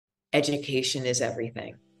education is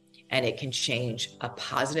everything. And it can change a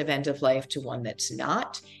positive end of life to one that's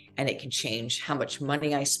not. And it can change how much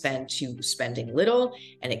money I spend to spending little.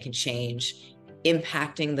 And it can change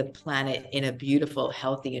impacting the planet in a beautiful,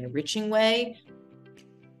 healthy, enriching way,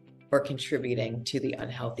 or contributing to the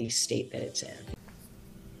unhealthy state that it's in.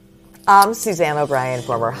 I'm Suzanne O'Brien,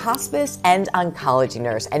 former hospice and oncology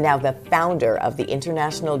nurse, and now the founder of the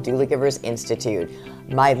International Doulagivers Institute.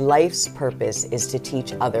 My life's purpose is to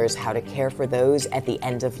teach others how to care for those at the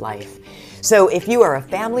end of life. So if you are a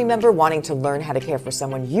family member wanting to learn how to care for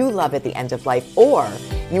someone you love at the end of life, or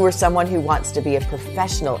you are someone who wants to be a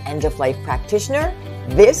professional end-of-life practitioner,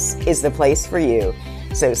 this is the place for you.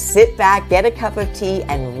 So sit back, get a cup of tea,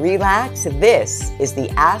 and relax. This is the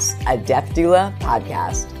Ask a Death Doula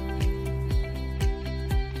podcast.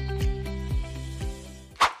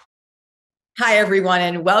 Hi, everyone,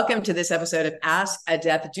 and welcome to this episode of Ask a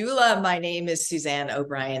Death Doula. My name is Suzanne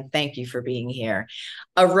O'Brien. Thank you for being here.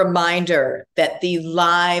 A reminder that the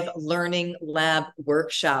live learning lab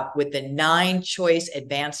workshop with the 9-choice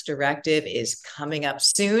advanced directive is coming up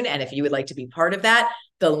soon. And if you would like to be part of that,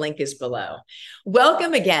 the link is below.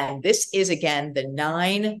 Welcome again. This is again the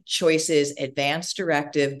 9 choices advanced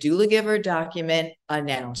directive doula-giver document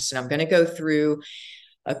announced. And I'm going to go through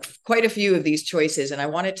quite a few of these choices. And I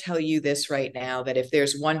want to tell you this right now, that if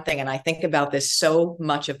there's one thing, and I think about this so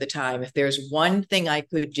much of the time, if there's one thing I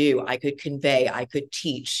could do, I could convey, I could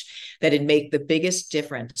teach that'd make the biggest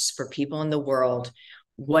difference for people in the world,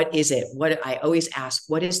 what is it? What I always ask,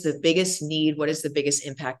 what is the biggest need? What is the biggest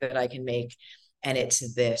impact that I can make? And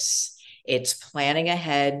it's this. It's planning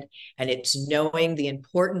ahead, and it's knowing the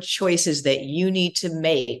important choices that you need to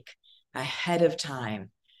make ahead of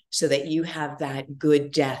time, so that you have that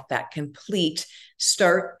good death, that complete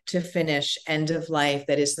start to finish end of life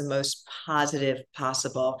that is the most positive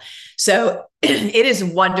possible. So it is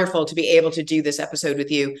wonderful to be able to do this episode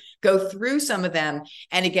with you, go through some of them,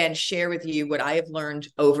 and again, share with you what I have learned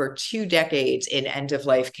over 2 decades in end of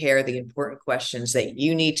life care, the important questions that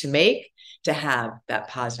you need to make to have that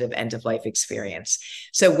positive end of life experience.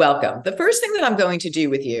 So welcome. The first thing that I'm going to do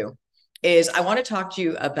with you is I want to talk to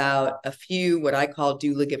you about a few what I call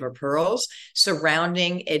doula-giver pearls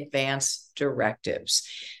surrounding advanced directives.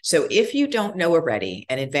 So if you don't know already,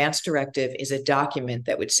 an advanced directive is a document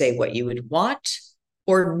that would say what you would want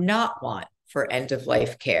or not want for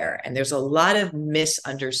end-of-life care. And there's a lot of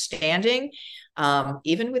misunderstanding,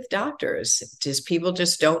 even with doctors, just people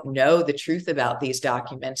just don't know the truth about these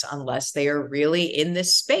documents unless they are really in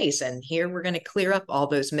this space. And here we're going to clear up all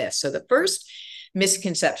those myths. So the first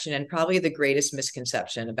misconception, and probably the greatest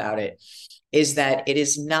misconception about it, is that it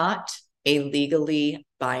is not a legally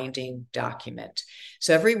binding document.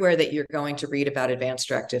 So everywhere that you're going to read about advanced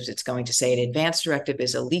directives, it's going to say an advanced directive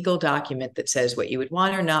is a legal document that says what you would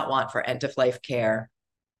want or not want for end-of-life care.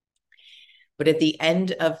 But at the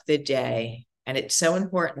end of the day, and it's so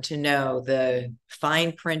important to know the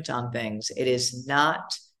fine print on things, it is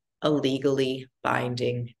not a legally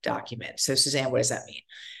binding document. So Suzanne, what does that mean?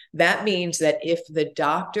 That means that if the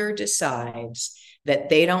doctor decides that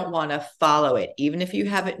they don't want to follow it, even if you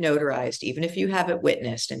have it notarized, even if you have it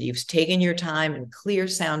witnessed, and you've taken your time and clear,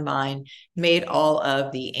 sound mind, made all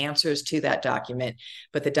of the answers to that document,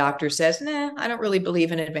 but the doctor says, nah, I don't really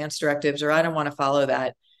believe in advanced directives, or I don't want to follow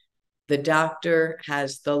that, the doctor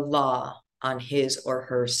has the law on his or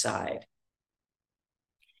her side.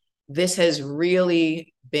 This has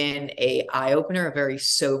really been an eye-opener, a very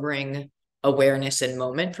sobering awareness and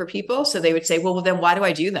moment for people. So they would say, well, then why do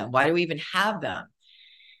I do them? Why do we even have them?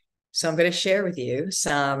 So I'm going to share with you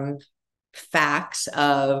some facts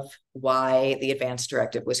of why the advanced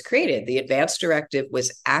directive was created. The advanced directive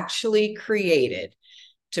was actually created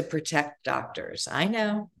to protect doctors. I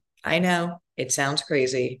know, it sounds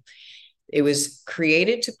crazy. It was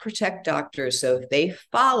created to protect doctors. So if they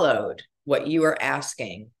followed what you are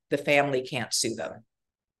asking, the family can't sue them.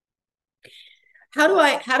 How do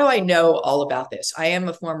I know all about this? I am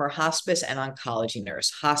a former hospice and oncology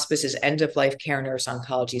nurse. Hospice is end-of-life care nurse.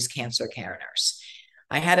 Oncology is cancer care nurse.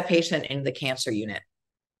 I had a patient in the cancer unit.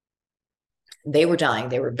 They were dying.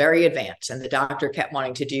 They were very advanced. And the doctor kept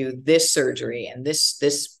wanting to do this surgery and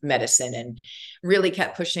this medicine, and really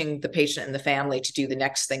kept pushing the patient and the family to do the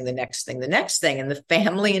next thing, the next thing, the next thing. And the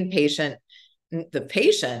family and the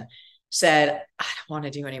patient said, I don't want to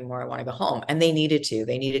do anymore. I want to go home. And they needed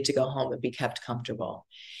to go home and be kept comfortable.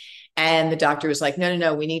 And the doctor was like,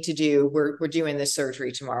 no, we're doing this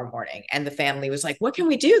surgery tomorrow morning. And the family was like, what can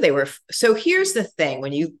we do? So here's the thing.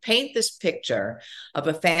 When you paint this picture of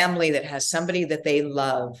a family that has somebody that they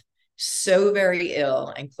love so very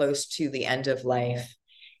ill and close to the end of life,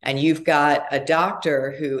 and you've got a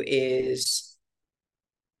doctor who is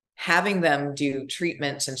having them do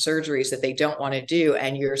treatments and surgeries that they don't want to do,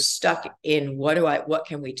 and you're stuck in what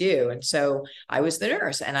can we do? And so I was the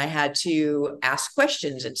nurse, and I had to ask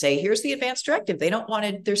questions and say, here's the advance directive.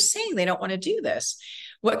 They're saying they don't want to do this.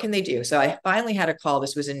 What can they do? So I finally had a call.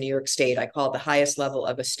 This was in New York State. I called the highest level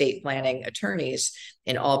of estate planning attorneys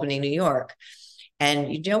in Albany, New York.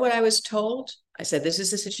 And you know what I was told? I said, this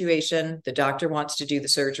is the situation. The doctor wants to do the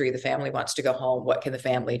surgery. The family wants to go home. What can the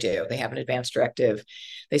family do? They have an advance directive.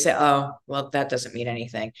 They say, oh, well, that doesn't mean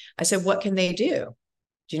anything. I said, what can they do?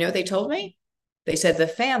 Do you know what they told me? They said the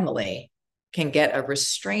family can get a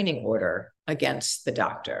restraining order against the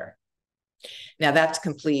doctor. Now, that's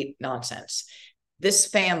complete nonsense. This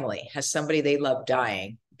family has somebody they love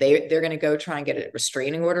dying. They're going to go try and get a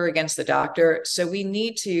restraining order against the doctor. So we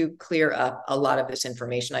need to clear up a lot of this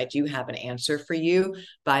information. I do have an answer for you,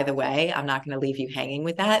 by the way. I'm not going to leave you hanging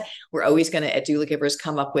with that. We're always going to, at Doulagivers,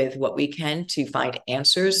 come up with what we can to find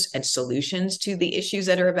answers and solutions to the issues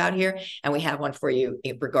that are about here. And we have one for you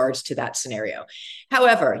in regards to that scenario.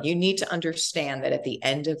 However, you need to understand that at the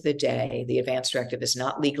end of the day, the advance directive is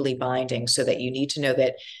not legally binding, so that you need to know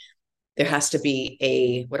that there has to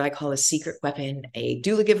be what I call a secret weapon, a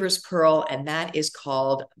Doulagivers pearl, and that is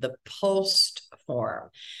called the POLST form.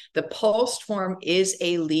 The POLST form is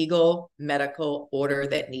a legal medical order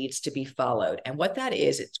that needs to be followed. And what that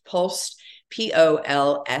is, it's POLST,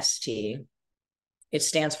 P-O-L-S-T. It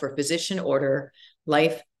stands for Physician Order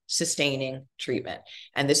Life Sustaining Treatment.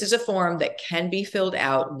 And this is a form that can be filled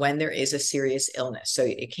out when there is a serious illness. So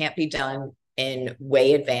it can't be done in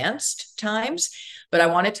way advanced times. But I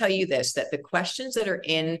want to tell you this, that the questions that are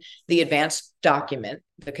in the advanced document,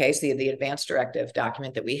 okay, so the advanced directive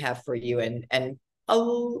document that we have for you and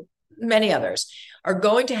many others are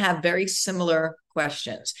going to have very similar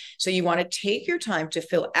questions. So you want to take your time to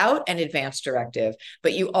fill out an advanced directive,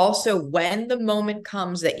 but you also, when the moment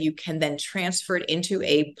comes that you can then transfer it into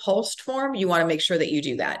a POLST form, you want to make sure that you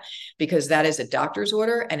do that, because that is a doctor's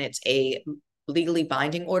order and it's a legally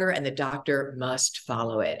binding order, and the doctor must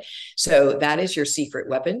follow it. So that is your secret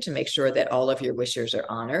weapon to make sure that all of your wishes are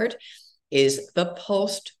honored, is the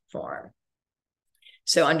POLST form.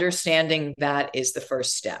 So understanding that is the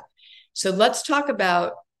first step. So let's talk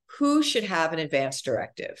about who should have an advance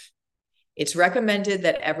directive. It's recommended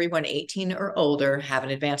that everyone 18 or older have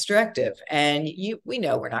an advance directive. And we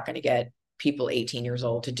know we're not going to get people 18 years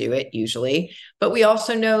old to do it usually, but we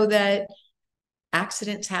also know that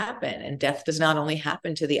accidents happen and death does not only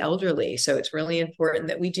happen to the elderly. So it's really important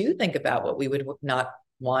that we do think about what we would not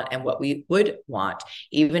want and what we would want,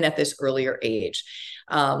 even at this earlier age.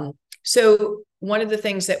 So one of the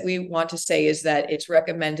things that we want to say is that it's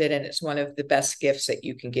recommended, and it's one of the best gifts that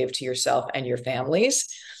you can give to yourself and your families.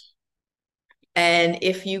 And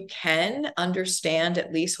if you can understand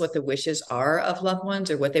at least what the wishes are of loved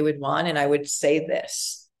ones or what they would want, and I would say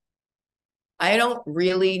this, I don't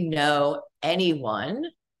really know anyone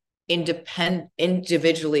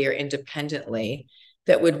individually or independently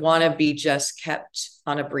that would want to be just kept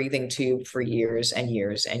on a breathing tube for years and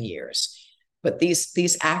years and years. But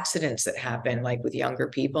these accidents that happen, like with younger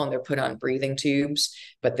people, and they're put on breathing tubes,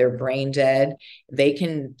 but they're brain dead, they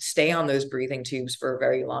can stay on those breathing tubes for a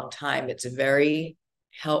very long time. It's very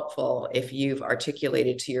helpful if you've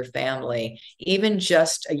articulated to your family, even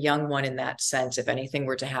just a young one in that sense, if anything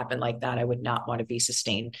were to happen like that, I would not want to be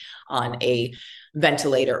sustained on a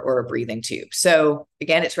ventilator or a breathing tube. So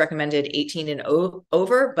again, it's recommended 18 and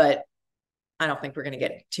over, but I don't think we're going to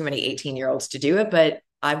get too many 18-year-olds to do it. But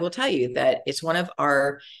I will tell you that it's one of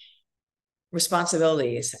our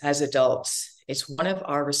responsibilities as adults. It's one of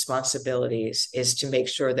our responsibilities is to make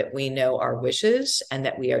sure that we know our wishes and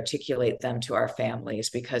that we articulate them to our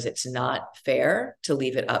families, because it's not fair to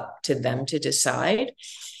leave it up to them to decide.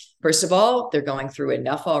 First of all, they're going through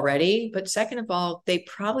enough already, but second of all, they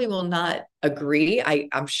probably will not agree.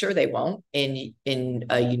 I'm sure they won't in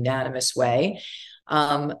a unanimous way,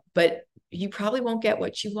 but you probably won't get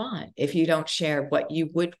what you want if you don't share what you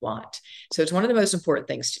would want. So it's one of the most important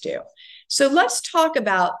things to do. So let's talk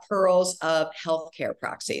about pearls of healthcare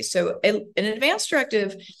proxy. So an advance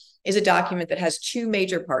directive is a document that has two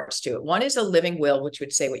major parts to it. One is a living will, which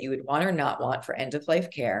would say what you would want or not want for end-of-life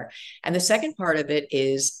care. And the second part of it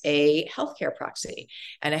is a healthcare proxy.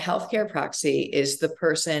 And a healthcare proxy is the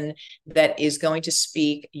person that is going to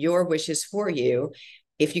speak your wishes for you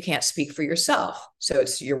if you can't speak for yourself. So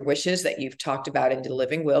it's your wishes that you've talked about in the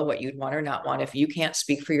living will, what you'd want or not want. If you can't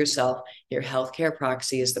speak for yourself, your healthcare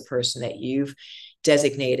proxy is the person that you've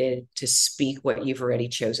designated to speak what you've already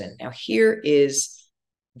chosen. Now, here is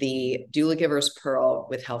the Doulagivers Pearl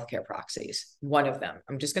with healthcare proxies. One of them.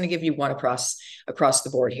 I'm just going to give you one across the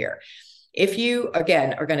board here. If you,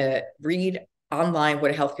 again, are going to read online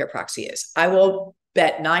what a healthcare proxy is, I will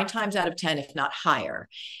bet 9 times out of 10, if not higher,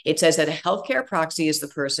 it says that a healthcare proxy is the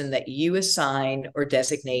person that you assign or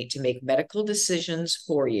designate to make medical decisions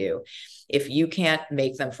for you if you can't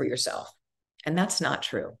make them for yourself. And that's not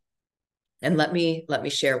true. And let me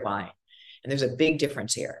share why. And there's a big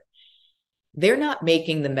difference here. They're not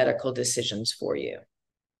making the medical decisions for you.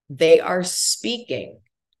 They are speaking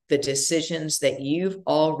the decisions that you've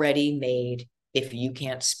already made if you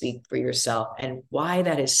can't speak for yourself. And why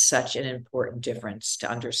that is such an important difference to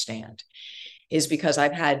understand is because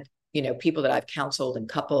I've had, people that I've counseled and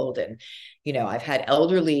coupled, and, I've had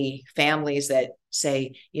elderly families that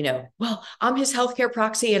say, well, I'm his healthcare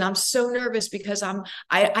proxy and I'm so nervous because I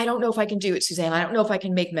don't know if I can do it, Suzanne. I don't know if I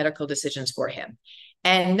can make medical decisions for him.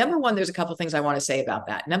 And number one, there's a couple things I want to say about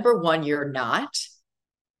that. Number one, you're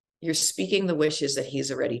speaking the wishes that he's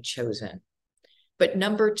already chosen. But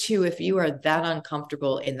number two, if you are that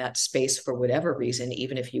uncomfortable in that space for whatever reason,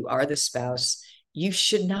 even if you are the spouse, you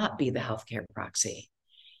should not be the healthcare proxy.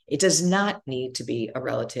 It does not need to be a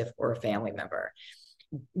relative or a family member.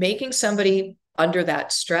 Making somebody under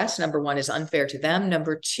that stress, number one, is unfair to them.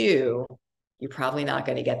 Number two, you're probably not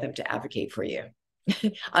going to get them to advocate for you.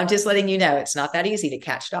 I'm just letting you know, it's not that easy to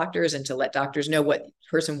catch doctors and to let doctors know what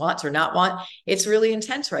person wants or not want. It's really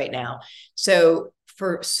intense right now. So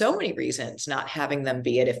for so many reasons, not having them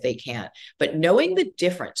be it if they can't, but knowing the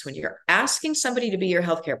difference when you're asking somebody to be your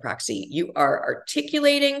healthcare proxy, you are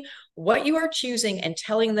articulating what you are choosing and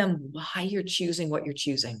telling them why you're choosing what you're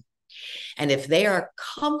choosing. And if they are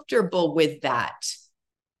comfortable with that,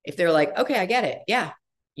 if they're like, okay, I get it. Yeah.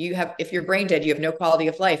 If you're brain dead, you have no quality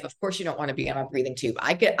of life. Of course you don't want to be on a breathing tube.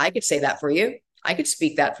 I could say that for you. I could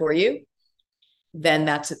speak that for you. Then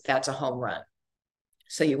that's a home run.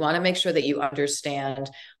 So you want to make sure that you understand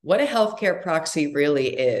what a healthcare proxy really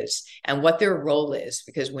is and what their role is,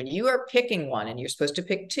 because when you are picking one, and you're supposed to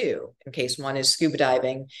pick two, in case one is scuba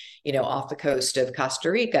diving, off the coast of Costa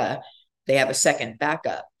Rica, they have a second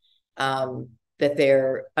backup. That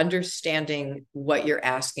they're understanding what you're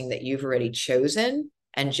asking that you've already chosen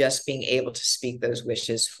and just being able to speak those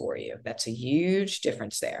wishes for you. That's a huge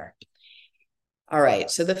difference there. All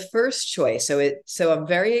right, so the first choice, so I'm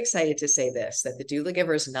very excited to say this, that the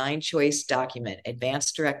Doulagivers 9-choice document,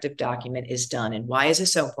 advanced directive document, is done. And why is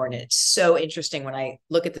this so important? It's so interesting when I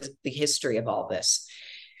look at the history of all this.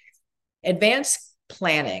 Advanced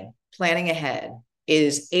planning ahead,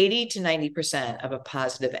 is 80 to 90% of a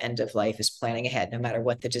positive end of life is planning ahead, no matter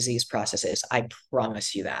what the disease process is. I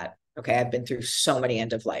promise you that. Okay, I've been through so many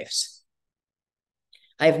end of lives.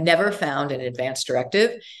 I've never found an advanced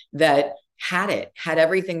directive that had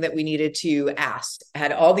everything that we needed to ask,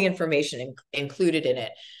 had all the information included in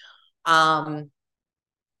it. And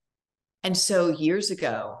so years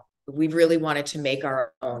ago, we really wanted to make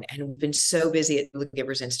our own, and we've been so busy at the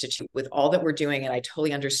Doulagivers Institute with all that we're doing, and I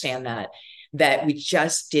totally understand that we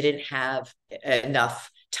just didn't have enough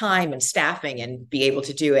time and staffing and be able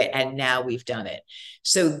to do it. And now we've done it.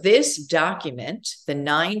 So this document, the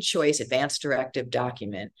 9-choice advanced directive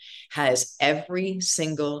document, has every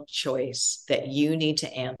single choice that you need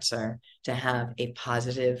to answer to have a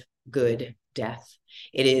positive, good death.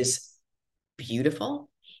 It is beautiful.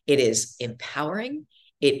 It is empowering.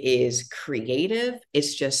 It is creative.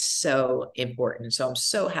 It's just so important. So I'm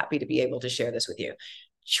so happy to be able to share this with you.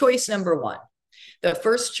 Choice number one. The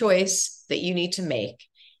first choice that you need to make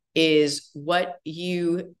is what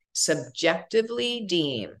you subjectively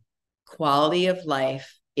deem quality of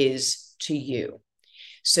life is to you.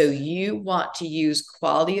 So you want to use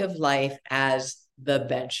quality of life as the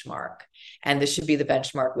benchmark. And this should be the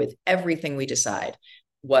benchmark with everything we decide.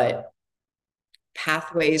 What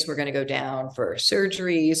pathways we're going to go down for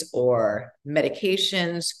surgeries or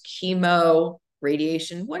medications, chemo,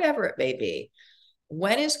 radiation, whatever it may be.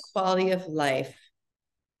 When is quality of life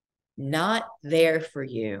not there for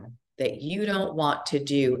you, that you don't want to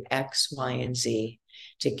do X, Y, and Z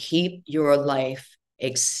to keep your life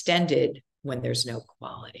extended when there's no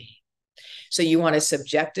quality? So you want to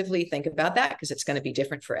subjectively think about that, because it's going to be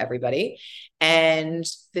different for everybody. And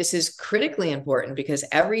this is critically important because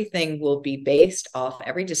everything will be based off,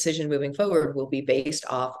 every decision moving forward will be based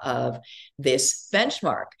off of this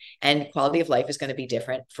benchmark. And quality of life is going to be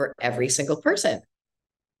different for every single person.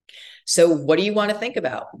 So what do you want to think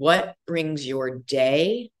about? What brings your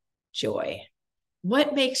day joy?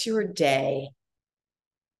 What makes your day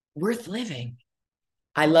worth living?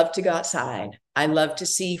 I love to go outside. I love to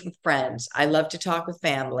see friends. I love to talk with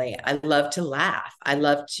family. I love to laugh. I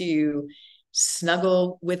love to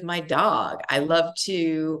snuggle with my dog. I love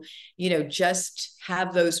to, just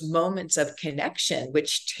have those moments of connection,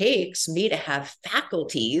 which takes me to have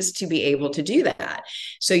faculties to be able to do that.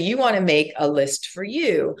 So you want to make a list for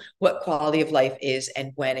you what quality of life is,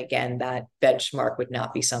 and when, again, that benchmark would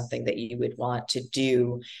not be something that you would want to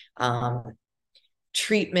do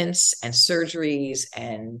treatments and surgeries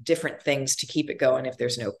and different things to keep it going if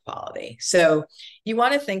there's no quality. So you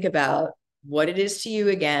want to think about what it is to you.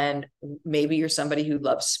 Again, maybe you're somebody who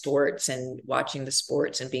loves sports, and watching the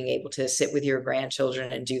sports and being able to sit with your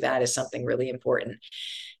grandchildren and do that is something really important.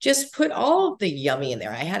 Just put all of the yummy in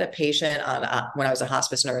there. I had a patient when I was a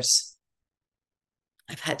hospice nurse.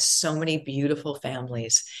 I've had so many beautiful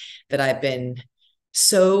families that I've been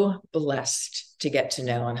so blessed to get to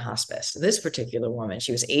know on hospice. This particular woman,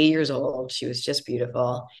 she was 80 years old. She was just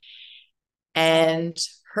beautiful. And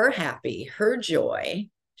her joy,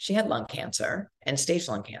 she had lung cancer and stage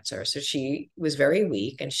lung cancer. So she was very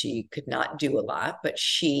weak and she could not do a lot, but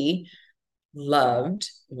she loved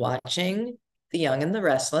watching The Young and the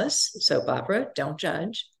Restless, soap opera, don't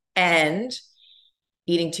judge, and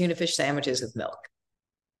eating tuna fish sandwiches with milk.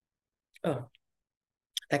 Oh,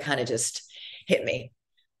 that kind of just hit me.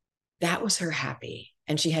 That was her happy.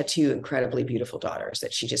 And she had two incredibly beautiful daughters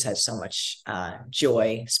that she just had so much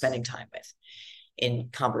joy spending time with in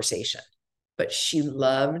conversation. But she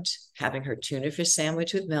loved having her tuna fish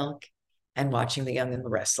sandwich with milk and watching The Young and the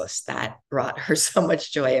Restless. That brought her so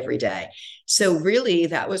much joy every day. So really,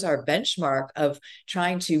 that was our benchmark of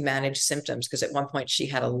trying to manage symptoms, because at one point she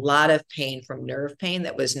had a lot of pain from nerve pain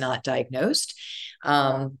that was not diagnosed.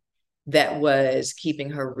 That was keeping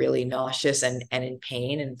her really nauseous and in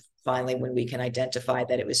pain. And finally, when we can identify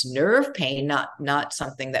that it was nerve pain, not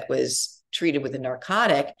something that was treated with a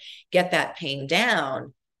narcotic, get that pain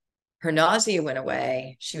down, her nausea went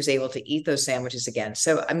away. She was able to eat those sandwiches again.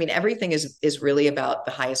 So, I mean, everything is really about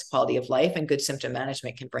the highest quality of life, and good symptom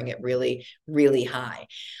management can bring it really, really high.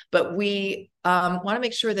 But we want to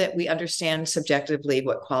make sure that we understand subjectively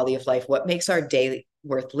what quality of life, what makes our day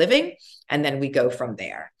worth living, and then we go from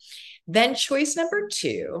there. Then choice number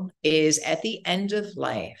 2 is, at the end of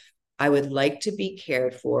life, I would like to be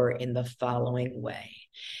cared for in the following way.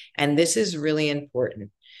 And this is really important.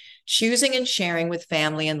 Choosing and sharing with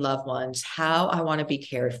family and loved ones how I want to be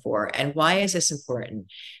cared for. And why is this important?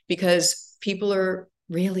 Because people are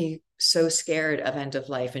really so scared of end of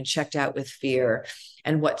life and checked out with fear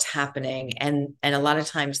and what's happening. And a lot of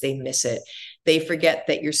times they miss it. They forget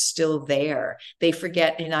that you're still there. They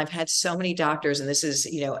forget, and I've had so many doctors, and this is,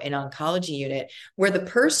 an oncology unit, where the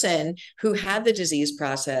person who had the disease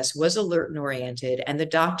process was alert and oriented, and the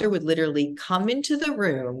doctor would literally come into the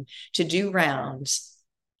room to do rounds,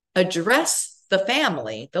 address the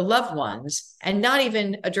family, the loved ones, and not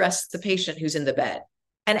even address the patient who's in the bed,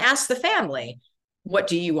 and ask the family, what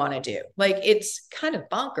do you want to do? Like, it's kind of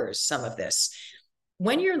bonkers, some of this.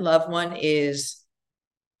 When your loved one is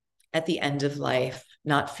at the end of life,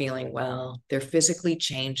 not feeling well, they're physically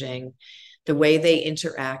changing, the way they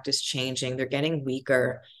interact is changing, they're getting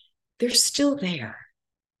weaker, they're still there.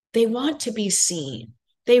 They want to be seen.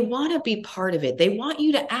 They want to be part of it. They want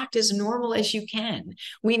you to act as normal as you can.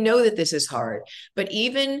 We know that this is hard, but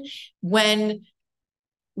even when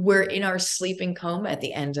we're in our sleeping coma at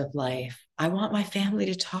the end of life, I want my family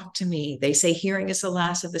to talk to me. They say hearing is the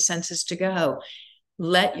last of the senses to go.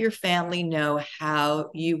 Let your family know how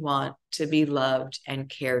you want to be loved and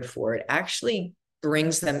cared for. It actually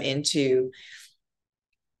brings them into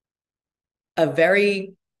a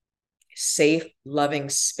very safe, loving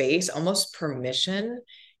space, almost permission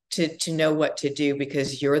to know what to do,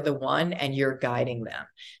 because you're the one and you're guiding them.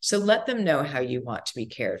 So let them know how you want to be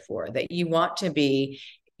cared for, that you want to be,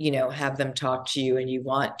 have them talk to you, and you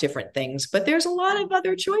want different things. But there's a lot of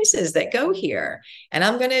other choices that go here. And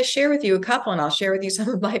I'm going to share with you a couple, and I'll share with you some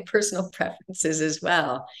of my personal preferences as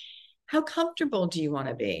well. How comfortable do you want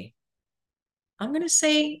to be? I'm going to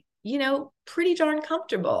say, pretty darn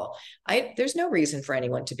comfortable. There's no reason for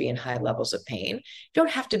anyone to be in high levels of pain. You don't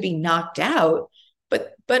have to be knocked out,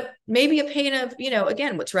 but maybe a pain of,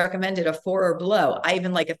 again, what's recommended, a 4 or below. I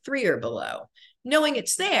even like a 3 or below, knowing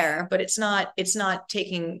it's there, but it's not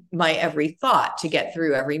taking my every thought to get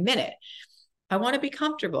through every minute. I want to be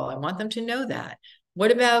comfortable. I want them to know that.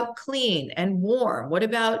 What about clean and warm? What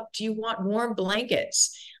about, do you want warm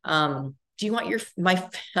blankets? Do you want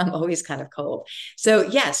I'm always kind of cold. So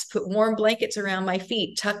yes, put warm blankets around my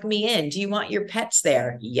feet, tuck me in. Do you want your pets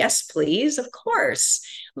there? Yes, please. Of course.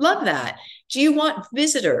 Love that. Do you want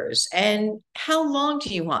visitors? And how long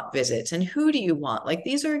do you want visits? And who do you want? Like,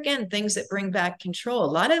 these are, again, things that bring back control. A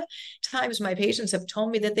lot of times my patients have told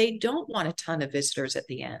me that they don't want a ton of visitors at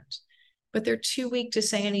the end. but they're too weak to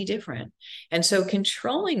say any different. And so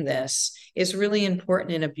controlling this is really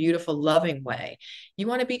important in a beautiful, loving way. You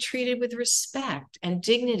want to be treated with respect and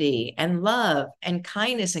dignity and love and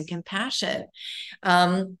kindness and compassion.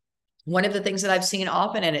 One of the things that I've seen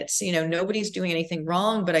often, and it's, nobody's doing anything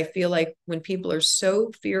wrong, but I feel like when people are so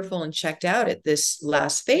fearful and checked out at this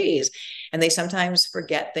last phase, and they sometimes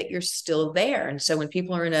forget that you're still there. And so when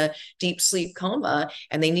people are in a deep sleep coma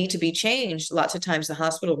and they need to be changed, lots of times the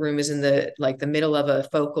hospital room is in the middle of a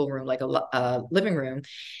focal room, like a living room,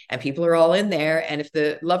 and people are all in there. And if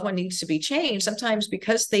the loved one needs to be changed, sometimes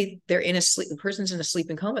because they're in a sleep, the person's in a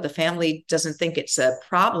sleeping coma, the family doesn't think it's a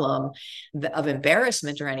problem of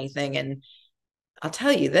embarrassment or anything. And I'll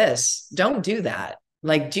tell you this, don't do that.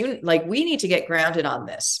 We need to get grounded on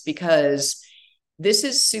this, because this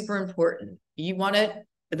is super important.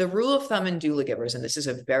 The rule of thumb in Doulagivers, and this is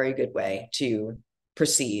a very good way to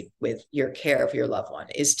proceed with your care of your loved one,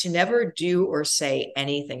 is to never do or say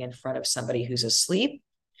anything in front of somebody who's asleep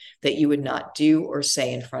that you would not do or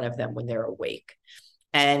say in front of them when they're awake.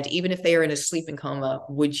 And even if they are in a sleeping coma,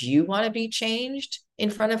 would you want to be changed in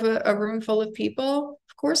front of a room full of people?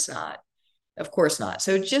 Of course not. Of course not.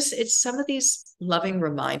 So it's some of these loving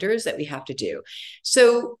reminders that we have to do.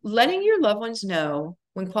 So letting your loved ones know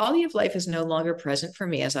when quality of life is no longer present for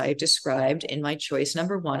me, as I described in my choice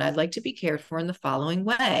number 1, I'd like to be cared for in the following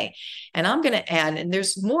way. And I'm going to add, and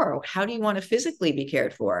there's more. How do you want to physically be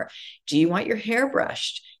cared for? Do you want your hair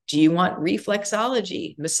brushed? Do you want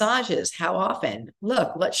reflexology, massages? How often?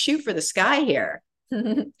 Look, let's shoot for the sky here.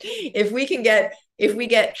 If we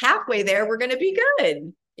get halfway there, we're going to be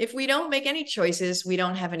good. If we don't make any choices, we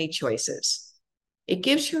don't have any choices. It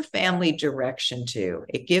gives your family direction too.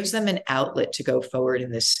 It gives them an outlet to go forward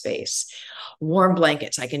in this space. Warm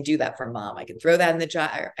blankets. I can do that for mom. I can throw that in the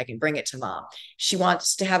dryer. I can bring it to mom. She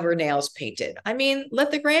wants to have her nails painted. I mean,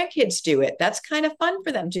 let the grandkids do it. That's kind of fun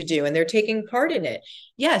for them to do, and they're taking part in it.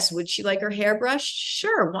 Yes. Would she like her hair brushed?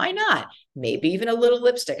 Sure. Why not? Maybe even a little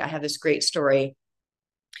lipstick. I have this great story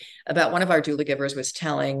about one of our Doulagivers was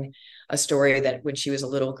telling a story that when she was a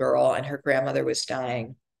little girl and her grandmother was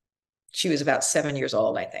dying, she was about 7 years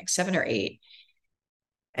old, I think, 7 or 8.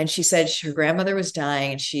 And she said her grandmother was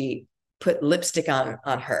dying and she put lipstick on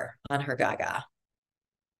her gaga.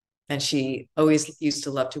 And she always used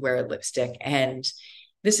to love to wear a lipstick. And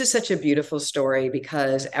this is such a beautiful story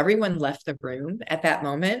because everyone left the room at that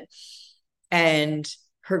moment. And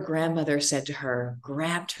her grandmother said to her,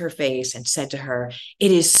 grabbed her face and said to her,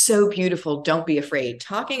 "It is so beautiful. Don't be afraid."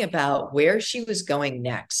 Talking about where she was going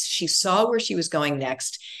next. She saw where she was going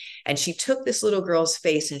next. And she took this little girl's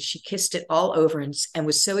face and she kissed it all over and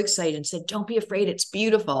was so excited and said, "Don't be afraid. It's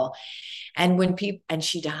beautiful." And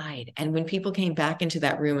she died. And when people came back into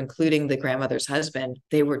that room, including the grandmother's husband,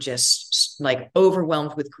 they were just like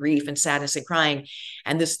overwhelmed with grief and sadness and crying.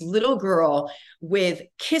 And this little girl with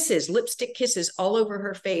kisses, lipstick kisses all over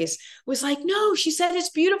her face was like, "No," she said,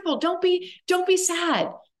 "it's beautiful. Don't be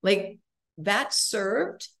sad." Like that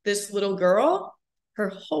served this little girl her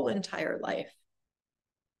whole entire life.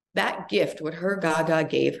 That gift, what her gaga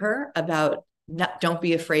gave her about don't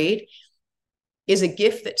be afraid, is a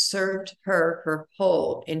gift that served her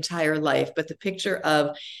whole entire life. But the picture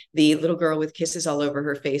of the little girl with kisses all over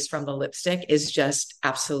her face from the lipstick is just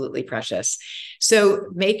absolutely precious. So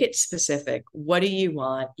make it specific. What do you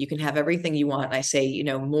want? You can have everything you want. And I say,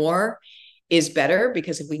 more is better,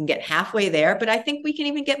 because if we can get halfway there, but I think we can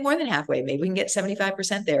even get more than halfway. Maybe we can get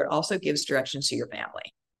 75% there. It also gives directions to your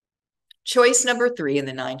family. Choice number 3 in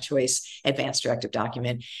the 9-choice advanced directive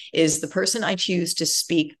document is the person I choose to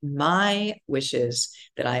speak my wishes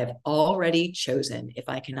that I have already chosen if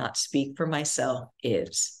I cannot speak for myself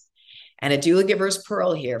is. And a Doulagiver's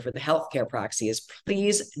pearl here for the healthcare proxy is,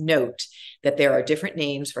 please note that there are different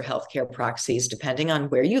names for healthcare proxies depending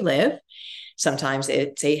on where you live. Sometimes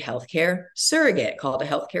it's a healthcare surrogate called a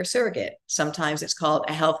healthcare surrogate. Sometimes it's called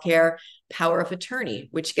a healthcare power of attorney,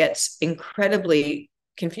 which gets incredibly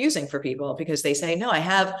confusing for people because they say, "No, I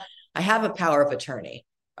have a power of attorney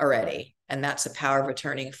already." And that's a power of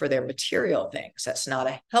attorney for their material things. That's not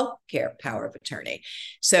a healthcare power of attorney.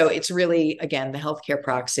 So it's really, again, the healthcare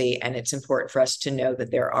proxy. And it's important for us to know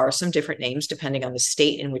that there are some different names depending on the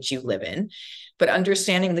state in which you live in. But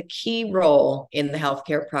understanding the key role in the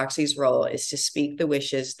healthcare proxy's role is to speak the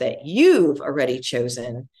wishes that you've already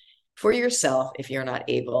chosen for yourself if you're not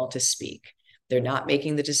able to speak. They're not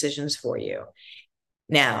making the decisions for you.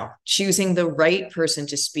 Now, choosing the right person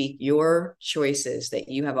to speak your choices that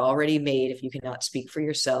you have already made if you cannot speak for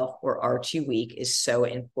yourself or are too weak is so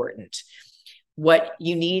important. What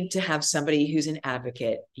you need to have somebody who's an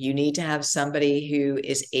advocate. You need to have somebody who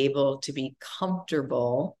is able to be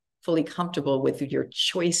comfortable fully comfortable with your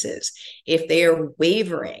choices, if they are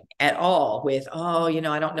wavering at all with, oh,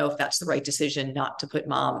 I don't know if that's the right decision not to put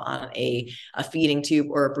mom on a feeding tube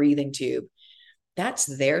or a breathing tube, that's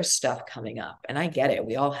their stuff coming up. And I get it.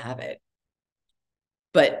 We all have it.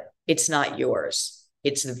 But it's not yours.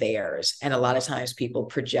 It's theirs. And a lot of times people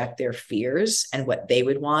project their fears and what they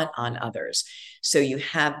would want on others. So you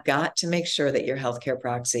have got to make sure that your healthcare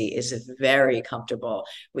proxy is very comfortable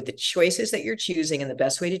with the choices that you're choosing. And the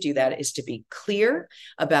best way to do that is to be clear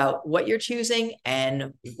about what you're choosing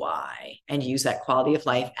and why, and use that quality of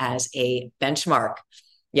life as a benchmark.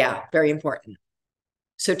 Yeah, very important.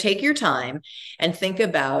 So take your time and think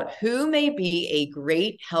about who may be a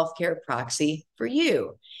great healthcare proxy for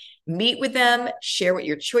you. Meet with them, share what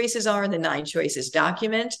your choices are in the 9 choices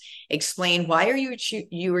document, explain why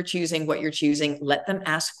you are choosing what you're choosing. Let them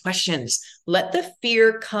ask questions. Let the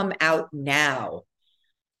fear come out now.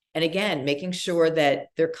 And again, making sure that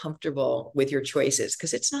they're comfortable with your choices,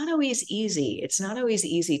 because it's not always easy. It's not always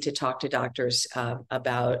easy to talk to doctors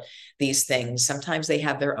about these things. Sometimes they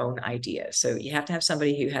have their own ideas. So you have to have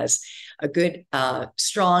somebody who has a good,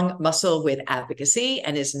 strong muscle with advocacy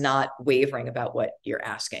and is not wavering about what you're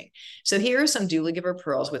asking. So here are some Doulagiver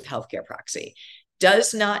pearls with healthcare proxy.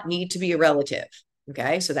 Does not need to be a relative.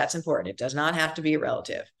 Okay, so that's important. It does not have to be a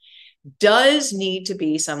relative. Does need to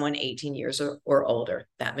be someone 18 years or older.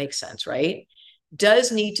 That makes sense, right?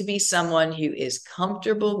 Does need to be someone who is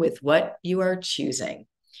comfortable with what you are choosing,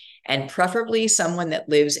 and preferably someone that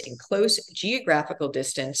lives in close geographical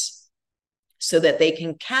distance so that they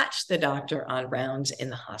can catch the doctor on rounds in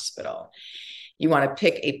the hospital. You want to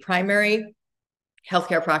pick a primary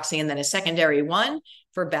healthcare proxy and then a secondary one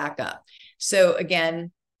for backup. So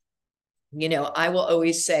again, I will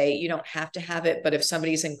always say you don't have to have it, but if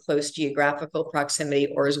somebody's in close geographical proximity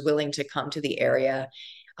or is willing to come to the area,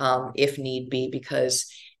 if need be, because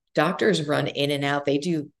doctors run in and out. They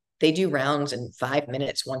do rounds in 5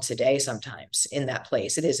 minutes once a day, sometimes in that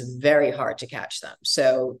place. It is very hard to catch them.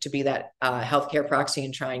 So to be that healthcare proxy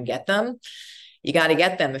and try and get them, you got to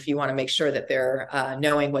get them if you want to make sure that they're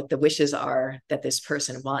knowing what the wishes are that this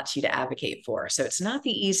person wants you to advocate for. So it's not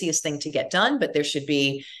the easiest thing to get done, but there should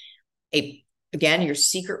be again, your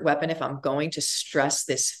secret weapon, if I'm going to stress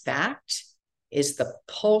this fact, is the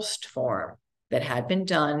pulsed form that had been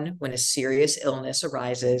done when a serious illness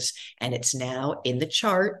arises, and it's now in the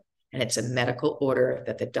chart, and it's a medical order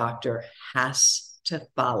that the doctor has to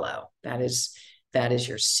follow. That is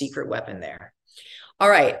your secret weapon there. All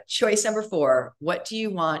right, choice number 4. What do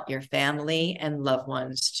you want your family and loved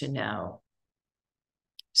ones to know?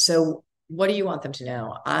 So what do you want them to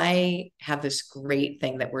know? I have this great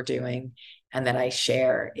thing that we're doing and that I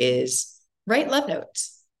share is write love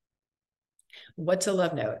notes. What's a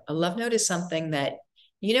love note? A love note is something that,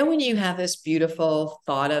 when you have this beautiful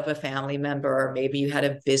thought of a family member, or maybe you had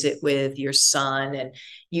a visit with your son and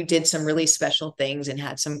you did some really special things and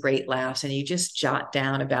had some great laughs, and you just jot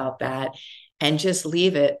down about that and just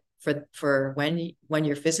leave it for when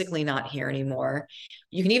you're physically not here anymore.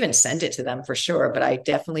 You can even send it to them for sure, but I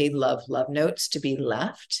definitely love notes to be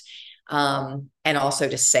left. And also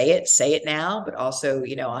to say it now, but also,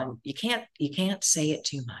 you can't say it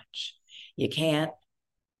too much. You can't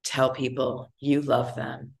tell people you love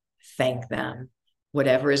them, thank them,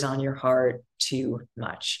 whatever is on your heart too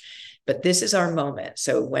much. But this is our moment.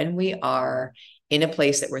 So when we are in a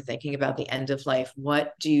place that we're thinking about the end of life,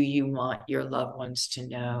 what do you want your loved ones to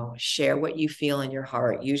know? Share what you feel in your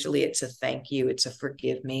heart. Usually it's a thank you, it's a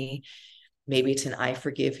forgive me. Maybe it's an I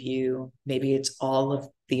forgive you. Maybe it's all of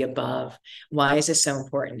the above. Why is this so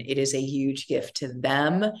important? It is a huge gift to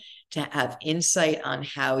them to have insight on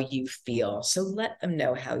how you feel. So let them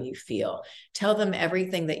know how you feel. Tell them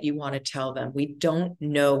everything that you want to tell them. We don't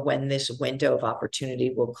know when this window of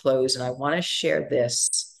opportunity will close. And I want to share this.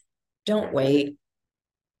 Don't wait.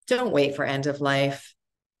 Don't wait for end of life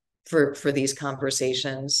for these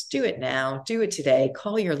conversations. Do it now. Do it today.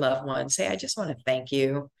 Call your loved one. Say, I just want to thank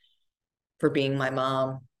you for being my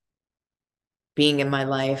mom, being in my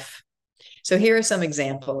life. So here are some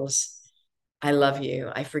examples. I love you.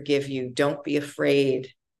 I forgive you. Don't be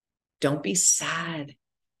afraid. Don't be sad.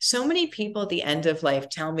 So many people at the end of life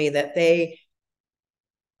tell me that they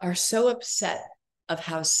are so upset of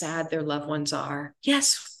how sad their loved ones are.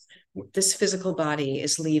 Yes, this physical body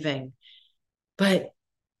is leaving, but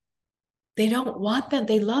they don't want them.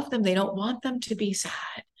 They love them. They don't want them to be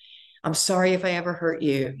sad. I'm sorry if I ever hurt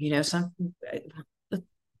you.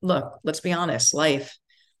 Look, let's be honest, life,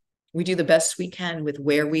 we do the best we can with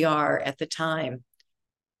where we are at the time.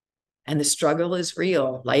 And the struggle is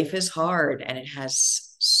real. Life is hard, and it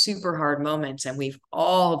has super hard moments, and we've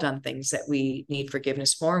all done things that we need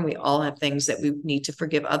forgiveness for, and we all have things that we need to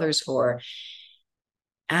forgive others for.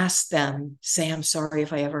 Ask them, say, I'm sorry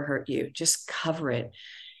if I ever hurt you. Just cover it.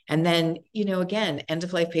 And then, again, end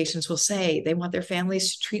of life patients will say they want their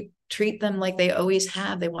families to treat them like they always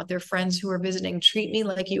have. They want their friends who are visiting, treat me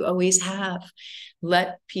like you always have.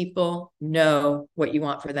 Let people know what you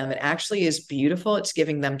want for them. It actually is beautiful. It's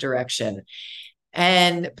giving them direction.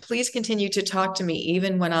 And please continue to talk to me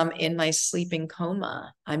even when I'm in my sleeping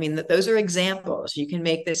coma. I mean, those are examples. You can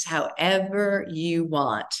make this however you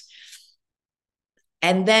want.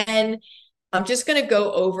 And then I'm just going to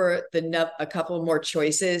go over a couple more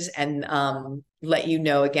choices and let you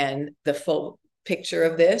know again, the full picture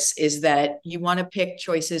of this is that you want to pick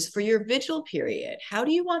choices for your vigil period. How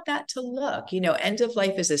do you want that to look? End of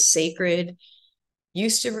life is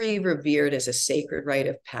used to be revered as a sacred rite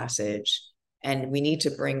of passage. And we need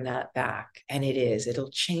to bring that back. And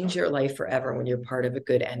it'll change your life forever when you're part of a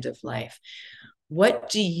good end of life. What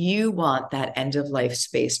do you want that end of life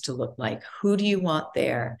space to look like? Who do you want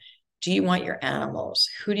there? Do you want your animals?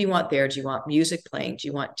 Who do you want there? Do you want music playing? Do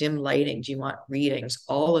you want dim lighting? Do you want readings?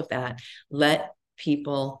 All of that. Let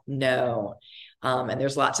people know. And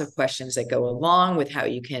there's lots of questions that go along with how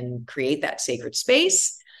you can create that sacred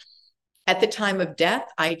space. At the time of death,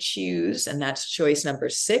 I choose, and that's choice number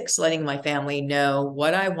 6, letting my family know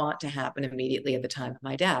what I want to happen immediately at the time of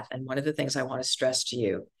my death. And one of the things I want to stress to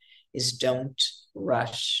you is don't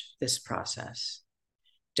rush this process.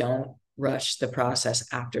 Don't rush the process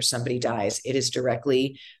after somebody dies. It is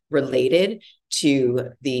directly related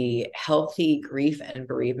to the healthy grief and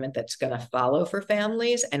bereavement that's going to follow for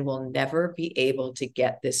families, and will never be able to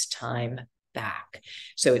get this time back.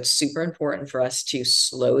 So it's super important for us to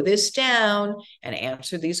slow this down and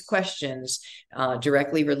answer these questions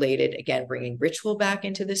directly related, again, bringing ritual back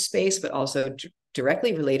into this space, but also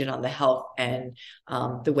directly related on the health and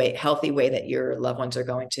the healthy way that your loved ones are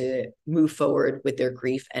going to move forward with their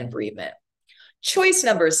grief and bereavement. Choice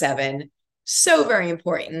number 7, so very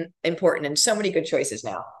important, and so many good choices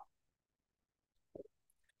now.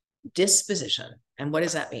 Disposition. And what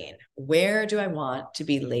does that mean? Where do I want to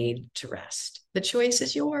be laid to rest? The choice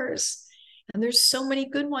is yours. And there's so many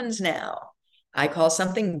good ones now. I call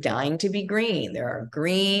something dying to be green. There are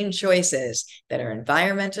green choices that are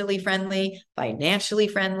environmentally friendly, financially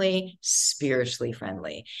friendly, spiritually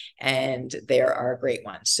friendly, and there are great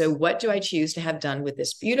ones. So what do I choose to have done with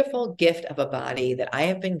this beautiful gift of a body that I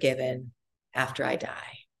have been given after I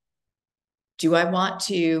die? Do I want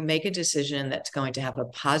to make a decision that's going to have a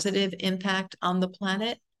positive impact on the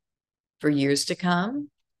planet for years to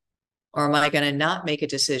come? Or am I going to not make a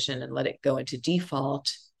decision and let it go into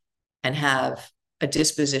default and have a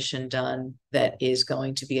disposition done that is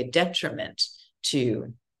going to be a detriment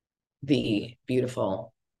to the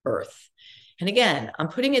beautiful earth? And again, I'm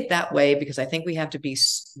putting it that way because I think we have to be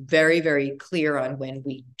very, very clear on when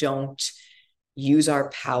we don't use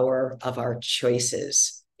our power of our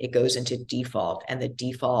choices. It goes into default, and the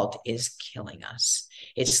default is killing us.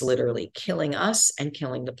 It's literally killing us and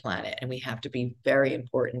killing the planet. And we have to be very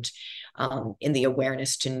important in the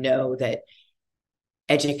awareness to know that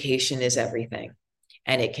education is everything.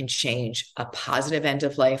 And it can change a positive end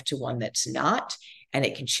of life to one that's not. And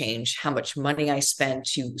it can change how much money I spend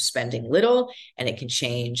to spending little. And it can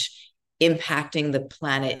change impacting the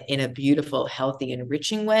planet in a beautiful, healthy,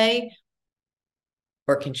 enriching way,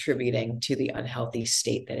 or contributing to the unhealthy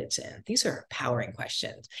state that it's in. These are empowering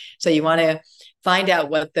questions. So you want to find out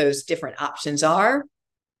what those different options are.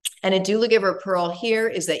 And a doula-giver pearl here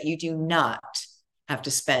is that you do not have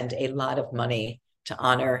to spend a lot of money to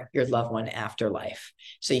honor your loved one after life.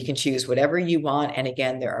 So you can choose whatever you want. And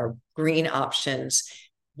again, there are green options,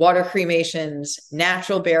 water cremations,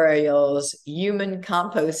 natural burials, human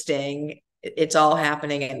composting. It's all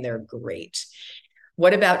happening and they're great.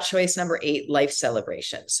 What about choice number 8, life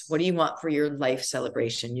celebrations? What do you want for your life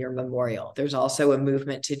celebration, your memorial? There's also a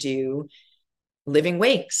movement to do living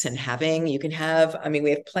wakes and we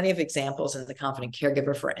have plenty of examples in the Confident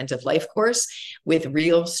Caregiver for End of Life course with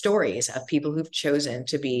real stories of people who've chosen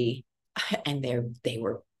to be, and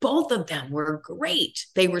both of them were great.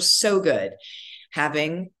 They were so good,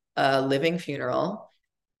 having a living funeral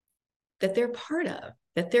that they're part of,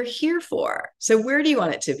 that they're here for. So where do you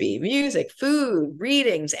want it to be? Music, food,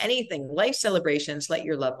 readings, anything, life celebrations, let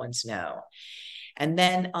your loved ones know. And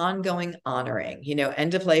then ongoing honoring.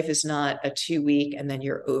 End of life is not a 2-week and then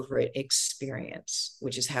you're over it experience,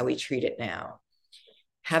 which is how we treat it now.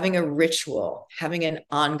 Having a ritual, having an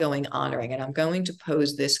ongoing honoring. And I'm going to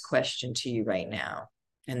pose this question to you right now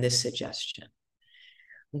and this suggestion.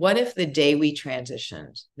 What if the day we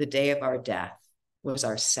transitioned, the day of our death, was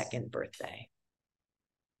our second birthday?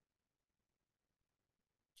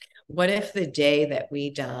 What if the day that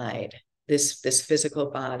we died, this physical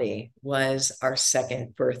body, was our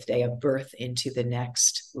second birthday, a birth into the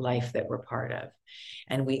next life that we're part of?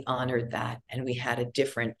 And we honored that, and we had a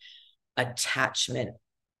different attachment,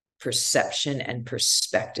 perception, and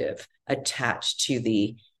perspective attached to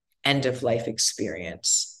the end of life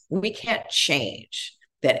experience. We can't change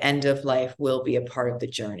that end of life will be a part of the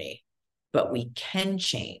journey, but we can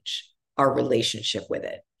change our relationship with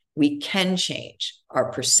it. We can change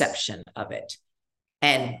our perception of it.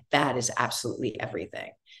 And that is absolutely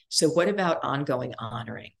everything. So what about ongoing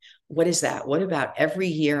honoring? What is that? What about every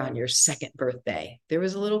year on your second birthday, there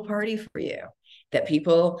was a little party for you, that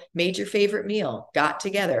people made your favorite meal, got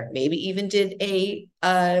together, maybe even did a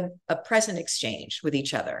present exchange with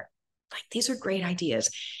each other. Like, these are great ideas.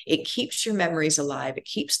 It keeps your memories alive. It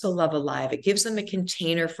keeps the love alive. It gives them a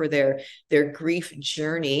container for their grief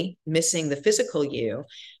journey, missing the physical you,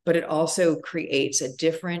 but it also creates a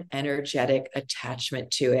different energetic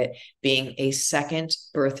attachment to it being a second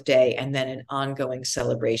birthday and then an ongoing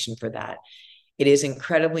celebration for that. It is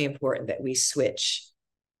incredibly important that we switch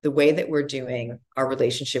the way that we're doing our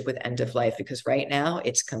relationship with end of life, because right now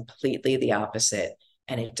it's completely the opposite,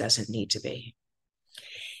 and it doesn't need to be.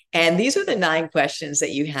 And these are the 9 questions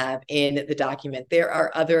that you have in the document. There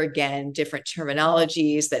are other, again, different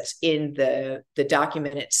terminologies that's in the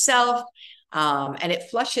document itself. And it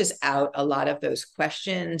flushes out a lot of those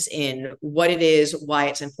questions in what it is, why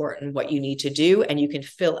it's important, what you need to do, and you can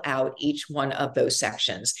fill out each one of those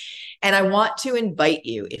sections. And I want to invite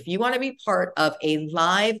you, if you want to be part of a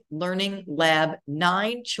live learning lab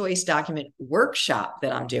 9-choice document workshop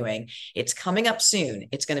that I'm doing, it's coming up soon.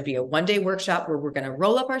 It's going to be a 1-day workshop where we're going to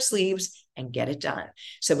roll up our sleeves and get it done.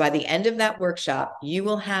 So by the end of that workshop, you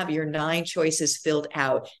will have your 9 choices filled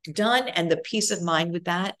out, done, and the peace of mind with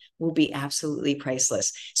that will be absolutely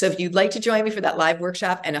priceless. So if you'd like to join me for that live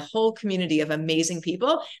workshop and a whole community of amazing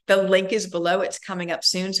people, the link is below. It's coming up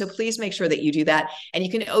soon. So please make sure that you do that. And you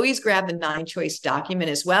can always grab the 9-choice document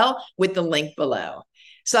as well with the link below.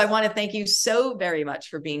 So I want to thank you so very much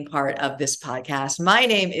for being part of this podcast. My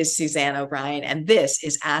name is Suzanne O'Brien, and this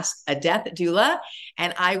is Ask a Death Doula,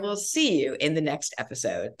 and I will see you in the next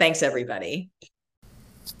episode. Thanks, everybody.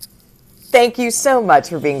 Thank you so much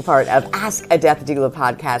for being part of Ask a Death Doula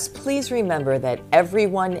podcast. Please remember that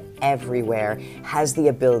everyone everywhere has the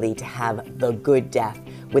ability to have the good death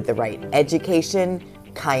with the right education,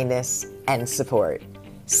 kindness, and support.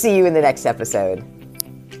 See you in the next episode.